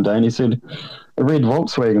road one day, and he said, a red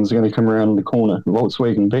Volkswagen's going to come around the corner, a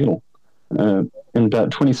Volkswagen Beetle. And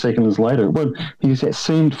about 20 seconds later, he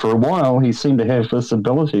seemed to have this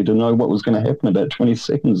ability to know what was going to happen about 20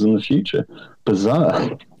 seconds in the future.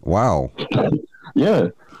 Bizarre. Wow. Yeah.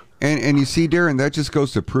 And you see, Darren, that just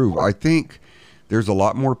goes to prove, I think there's a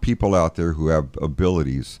lot more people out there who have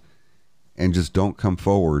abilities and just don't come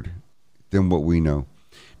forward than what we know.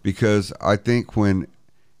 Because I think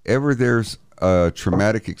whenever there's a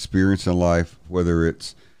traumatic experience in life, whether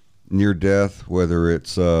it's near death, whether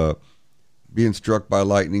it's being struck by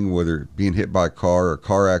lightning, whether being hit by a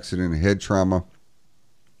car accident, head trauma,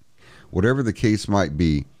 whatever the case might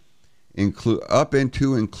be, including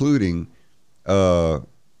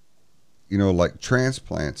like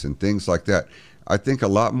transplants and things like that. I think a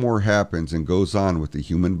lot more happens and goes on with the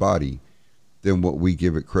human body than what we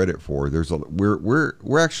give it credit for.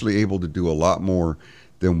 We're actually able to do a lot more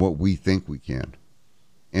than what we think we can,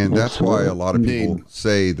 and that's why a lot of people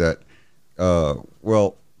say that.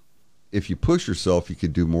 If you push yourself, you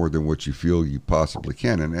could do more than what you feel you possibly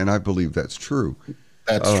can, and I believe that's true.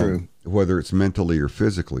 That's true. Whether it's mentally or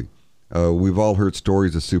physically, we've all heard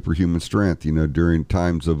stories of superhuman strength. During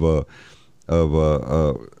times of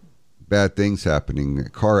bad things happening,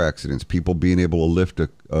 car accidents, people being able to lift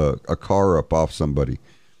a car up off somebody,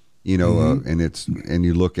 and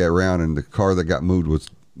you look around and the car that got moved was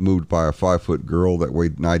moved by a 5-foot girl that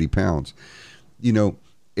weighed 90 pounds.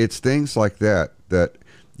 It's things like that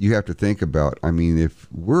you have to think about. I mean, if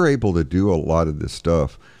we're able to do a lot of this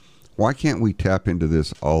stuff, why can't we tap into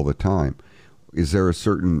this all the time? Is there a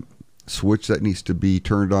certain switch that needs to be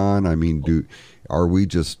turned on? I mean, are we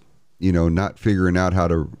just not figuring out how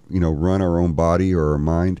to, run our own body or our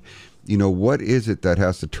mind? What is it that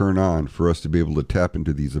has to turn on for us to be able to tap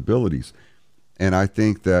into these abilities? And I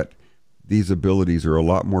think that these abilities are a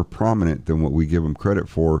lot more prominent than what we give them credit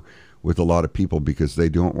for with a lot of people, because they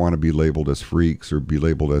don't want to be labeled as freaks or be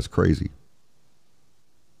labeled as crazy.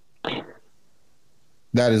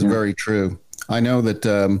 That is very true. I know that,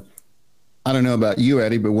 I don't know about you,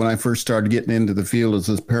 Eddie, but when I first started getting into the field of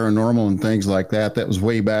this paranormal and things like that, that was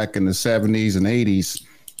way back in the 70s and 80s.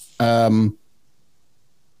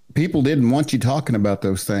 People didn't want you talking about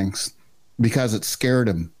those things because it scared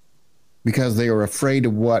them, because they were afraid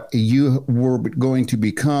of what you were going to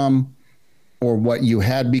become, or what you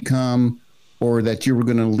had become, or that you were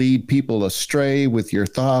going to lead people astray with your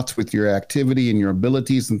thoughts, with your activity and your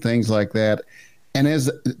abilities and things like that. And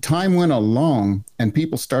as time went along and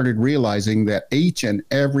people started realizing that each and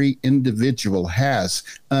every individual has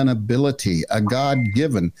an ability, a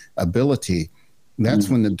God-given ability, that's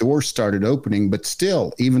when the door started opening. But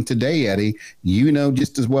still, even today, Eddie, you know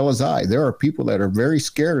just as well as I, there are people that are very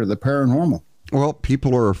scared of the paranormal. Well,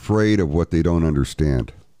 people are afraid of what they don't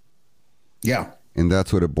understand. Yeah. And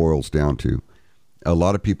that's what it boils down to. A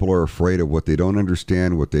lot of people are afraid of what they don't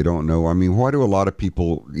understand, what they don't know. I mean, why do a lot of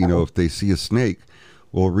people, if they see a snake,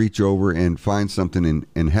 will reach over and find something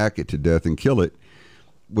and hack it to death and kill it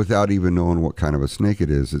without even knowing what kind of a snake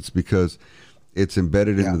it is? It's because it's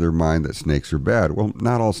embedded into their mind that snakes are bad. Well,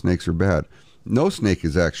 not all snakes are bad. No snake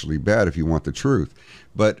is actually bad if you want the truth.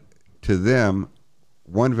 But to them,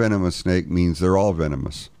 one venomous snake means they're all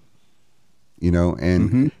venomous.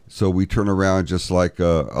 And so we turn around just like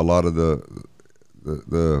a lot of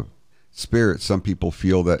the spirits. Some people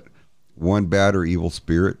feel that one bad or evil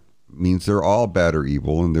spirit means they're all bad or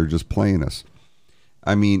evil, and they're just playing us.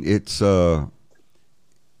 I mean, it's the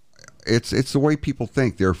way people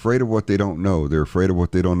think. They're afraid of what they don't know. They're afraid of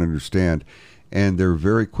what they don't understand, and they're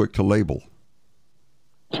very quick to label.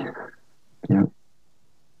 Yeah.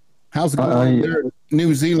 How's it going there in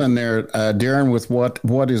New Zealand there, Darren, with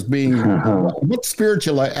what is being, what's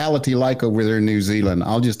spirituality like over there in New Zealand?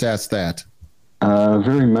 I'll just ask that.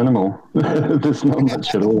 Very minimal. There's not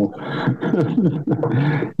much at all.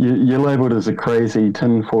 You're labeled as a crazy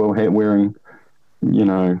tinfoil hat wearing,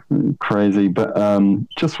 crazy. But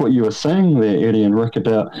just what you were saying there, Eddie and Rick,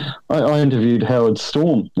 about, I interviewed Howard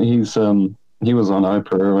Storm. He was on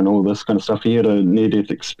Oprah and all this kind of stuff. He had a near-death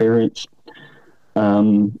experience.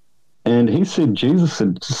 And he said Jesus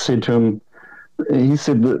had said to him, he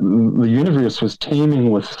said that the universe was teeming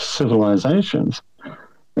with civilizations,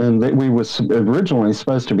 and that we were originally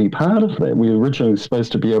supposed to be part of that. We were originally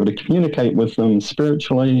supposed to be able to communicate with them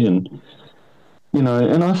spiritually, and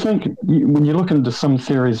and I think when you look into some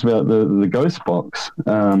theories about the ghost box,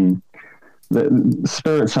 the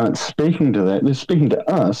spirits aren't speaking to that. They're speaking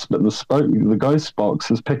to us, but the ghost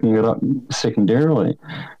box is picking it up secondarily.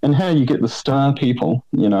 And how you get the star people,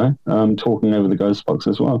 talking over the ghost box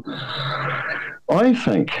as well. I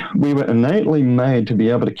think we were innately made to be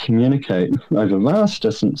able to communicate over vast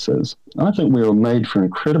distances. I think we were made for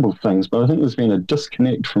incredible things, but I think there's been a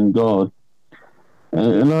disconnect from God.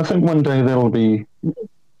 And I think one day that'll be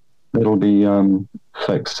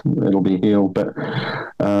fixed. It'll be healed. But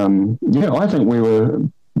I think we were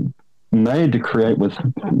made to create with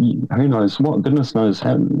who knows what. Goodness knows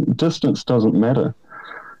how. Distance doesn't matter.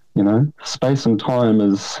 Space and time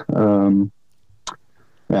is.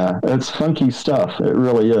 It's funky stuff. It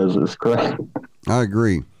really is. It's great. I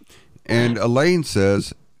agree. And Elaine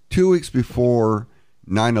says, 2 weeks before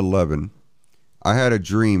 9/11, I had a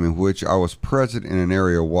dream in which I was present in an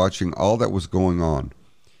area watching all that was going on.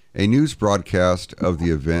 A news broadcast of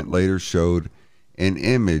the event later showed an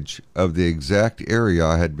image of the exact area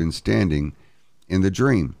I had been standing in the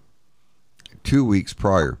dream 2 weeks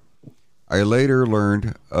prior. I later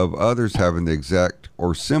learned of others having the exact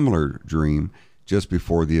or similar dream just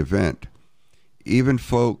before the event. Even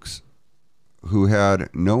folks who had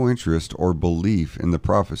no interest or belief in the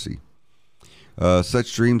prophecy.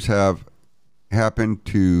 Such dreams have happened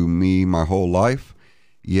to me my whole life,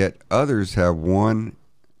 yet others have one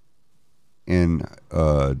in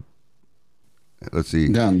done.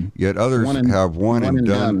 Yet others have one and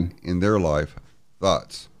done in their life.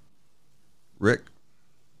 Thoughts, Rick?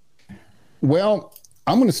 Well,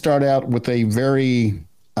 I'm going to start out with a very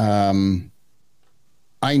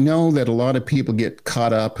I know that a lot of people get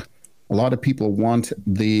caught up. A lot of people want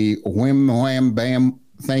the whim, wham, bam,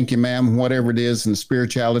 thank you, ma'am, whatever it is in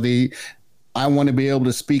spirituality. I want to be able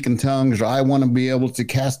to speak in tongues, or I want to be able to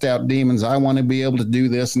cast out demons. I want to be able to do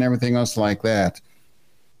this and everything else like that.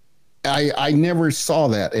 I never saw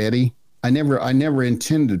that, Eddie. I never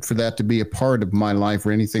intended for that to be a part of my life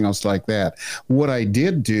or anything else like that. What I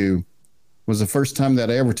did do was the first time that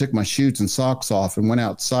I ever took my shoes and socks off and went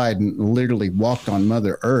outside and literally walked on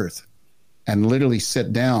Mother Earth. and literally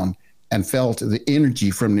sit down and felt the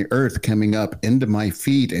energy from the earth coming up into my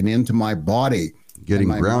feet and into my body, getting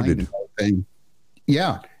my grounded.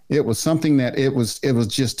 Yeah, it was something that it was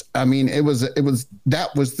just, I mean, that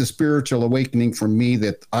was the spiritual awakening for me,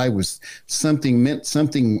 that I was meant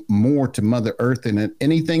something more to Mother Earth than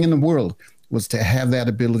anything in the world, was to have that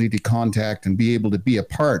ability to contact and be able to be a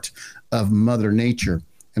part of Mother Nature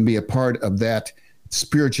and be a part of that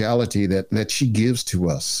spirituality that she gives to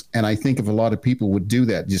us. And I think if a lot of people would do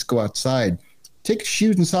that, just go outside, take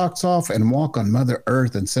shoes and socks off and walk on Mother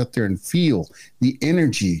Earth and sit there and feel the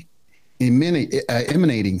energy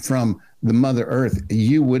emanating from the Mother Earth,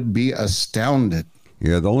 you would be astounded.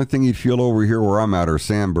 Yeah, the only thing you'd feel over here where I'm at are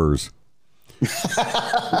sandburrs.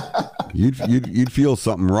 you'd feel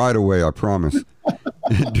something right away, I promise.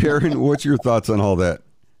 Darren, what's your thoughts on all that?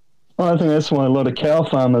 Well, I think that's why a lot of cow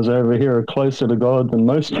farmers over here are closer to God than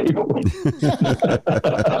most people.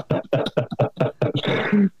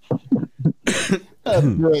 That's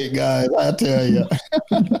great, guys, I tell you.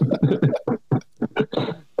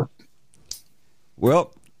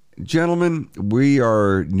 Well, gentlemen, we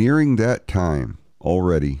are nearing that time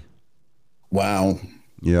already. Wow.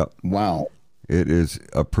 Yeah. Wow. It is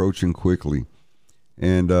approaching quickly.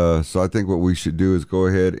 And so I think what we should do is go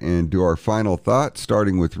ahead and do our final thoughts,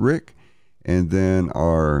 starting with Rick, and then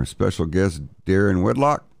our special guest, Darren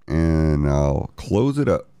Whitlock, and I'll close it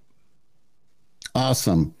up.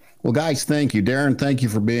 Awesome. Well, guys, thank you. Darren, thank you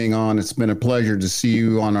for being on. It's been a pleasure to see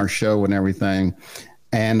you on our show and everything.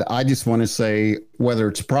 And I just want to say, whether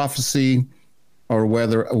it's prophecy or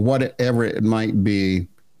whatever it might be,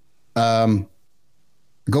 go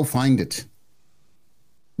find it.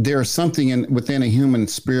 There's something within a human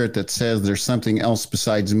spirit that says there's something else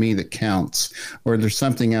besides me that counts, or there's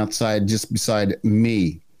something outside just beside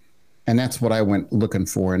me. And that's what I went looking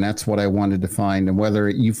for. And that's what I wanted to find. And whether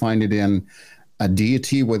you find it in a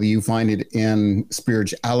deity, whether you find it in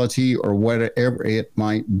spirituality, or whatever it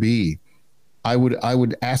might be, I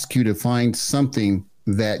would ask you to find something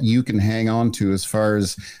that you can hang on to as far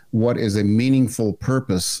as what is a meaningful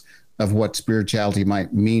purpose of what spirituality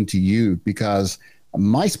might mean to you, because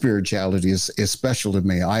my spirituality is special to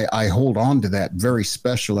me. I hold on to that very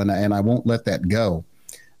special, and I won't let that go.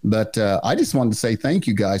 But I just wanted to say thank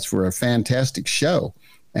you guys for a fantastic show.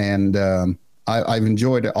 And I've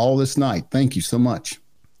enjoyed it all this night. Thank you so much.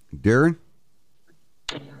 Darren?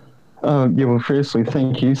 Yeah, well, firstly,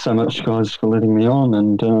 thank you so much, guys, for letting me on,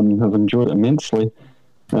 and I've enjoyed it immensely.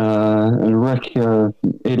 And Rick,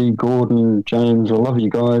 Eddie, Gordon, James, I love you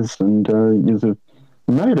guys, and you've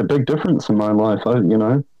made a big difference in my life.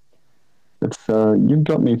 It's you've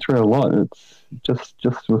got me through a lot. It's just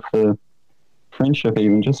with the friendship,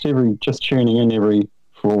 even just tuning in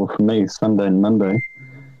for me Sunday and Monday.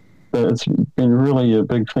 But it's been really a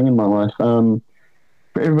big thing in my life. For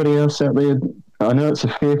everybody else out there, I know it's a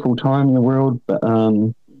fearful time in the world, but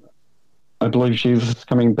I believe Jesus is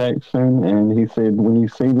coming back soon, and he said, when you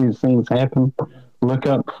see these things happen, look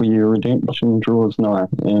up, for your redemption draws nigh.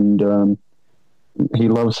 And he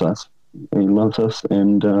loves us. He loves us,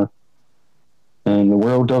 and the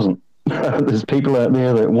world doesn't. There's people out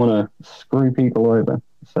there that want to screw people over.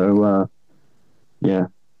 So, yeah,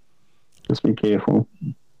 just be careful.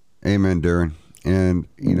 Amen, Darren. And,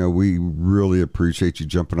 we really appreciate you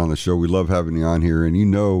jumping on the show. We love having you on here. And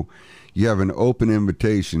you have an open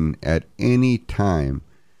invitation at any time.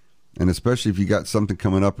 And especially if you got something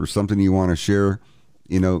coming up or something you want to share,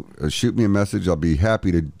 shoot me a message. I'll be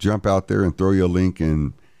happy to jump out there and throw you a link,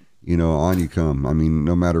 and, on you come. I mean,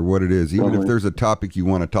 no matter what it is, even if there's a topic you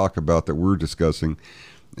want to talk about that we're discussing,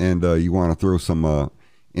 and you want to throw some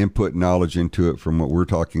input knowledge into it from what we're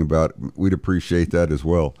talking about, we'd appreciate that as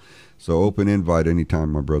well. So open invite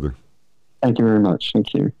anytime, my brother. Thank you very much.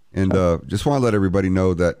 Thank you. And just want to let everybody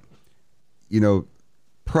know that,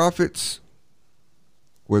 prophets,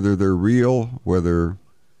 whether they're real, whether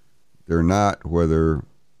they're not, whether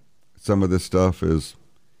some of this stuff is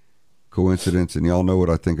coincidence, and y'all know what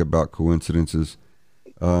I think about coincidences.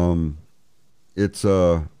 It's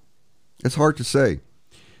hard to say.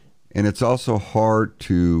 And it's also hard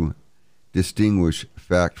to distinguish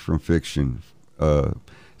fact from fiction,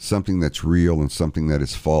 something that's real and something that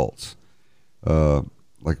is false.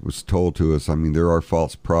 Like it was told to us, I mean, there are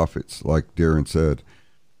false prophets, like Darren said,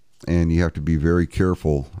 and you have to be very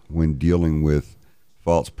careful when dealing with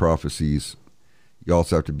false prophecies. You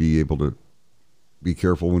also have to be able to be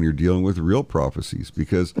careful when you're dealing with real prophecies,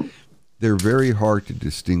 because they're very hard to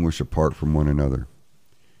distinguish apart from one another.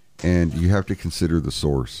 And you have to consider the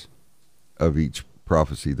source of each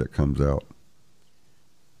prophecy that comes out.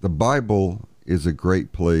 The Bible is a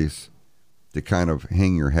great place to kind of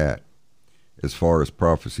hang your hat. as far as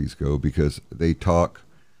prophecies go, because they talk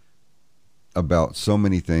about so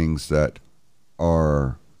many things that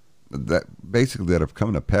basically that have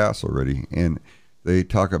come to pass already, and they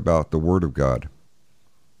talk about the Word of God.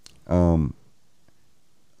 I'm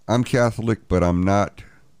Catholic, but I'm not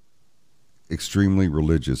extremely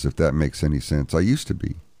religious, if that makes any sense. I used to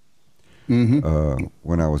be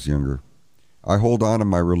when I was younger. I hold on to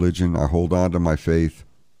my religion. I hold on to my faith,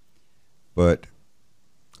 but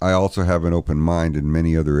I also have an open mind in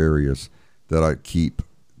many other areas that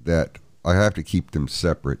I have to keep them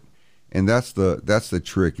separate. And that's the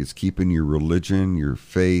trick, is keeping your religion, your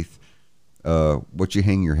faith, what you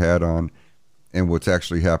hang your hat on, and what's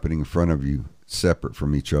actually happening in front of you separate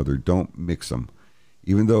from each other. Don't mix them.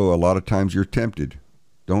 Even though a lot of times you're tempted,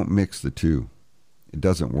 don't mix the two. It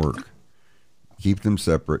doesn't work. Keep them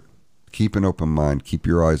separate. Keep an open mind. Keep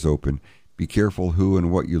your eyes open. Be careful who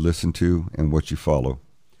and what you listen to and what you follow.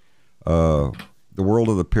 The world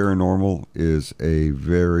of the paranormal is a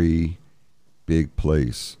very big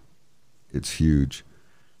place. It's huge.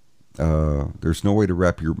 There's no way to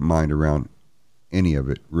wrap your mind around any of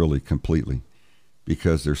it, really, completely,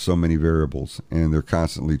 because there's so many variables and they're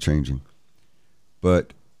constantly changing.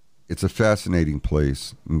 But it's a fascinating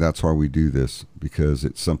place, and that's why we do this, because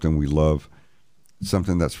it's something we love,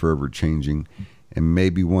 something that's forever changing, and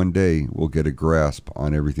maybe one day we'll get a grasp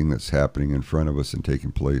on everything that's happening in front of us and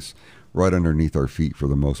taking place right underneath our feet for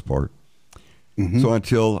the most part. So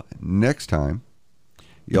until next time,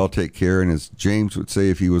 y'all take care. And as James would say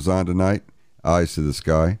if he was on tonight, eyes to the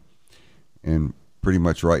sky. And pretty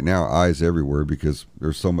much right now, eyes everywhere, because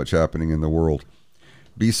there's so much happening in the world.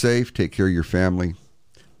 Be safe. Take care of your family.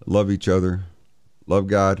 Love each other. Love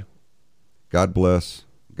God. God bless.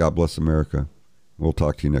 God bless America. We'll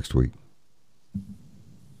talk to you next week.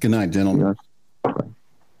 Good night, gentlemen. Yeah.